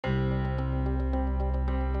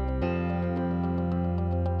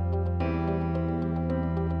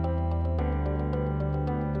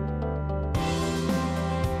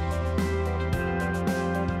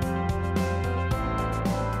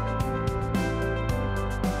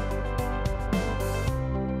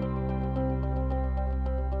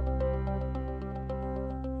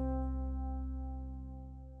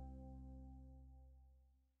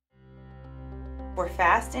For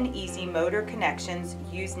fast and easy motor connections,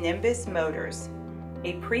 use NIMBUS Motors,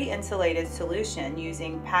 a pre-insulated solution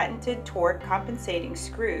using patented torque compensating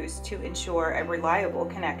screws to ensure a reliable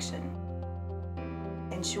connection.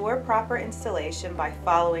 Ensure proper installation by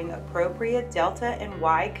following appropriate delta and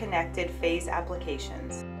Y connected phase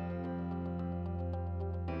applications.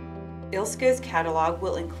 ILSCO's catalog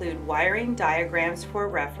will include wiring diagrams for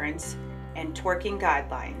reference and torquing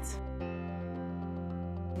guidelines.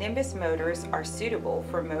 NIMBUS motors are suitable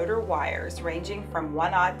for motor wires ranging from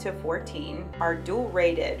 1/0 to 14, are dual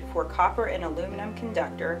rated for copper and aluminum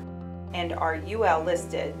conductor, and are UL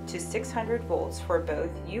listed to 600 volts for both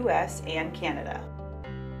US and Canada.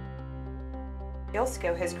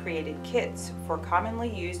 ILSCO has created kits for commonly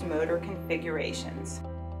used motor configurations.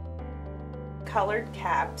 Colored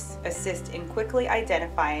caps assist in quickly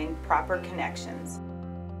identifying proper connections.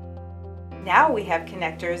 Now we have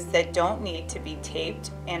connectors that don't need to be taped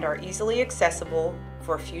and are easily accessible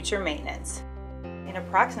for future maintenance. In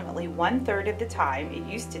approximately 1/3 of the time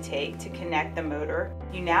it used to take to connect the motor,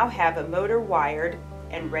 you now have a motor wired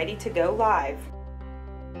and ready to go live.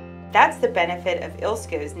 That's the benefit of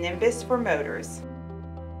ILSCO's NIMBUS for motors.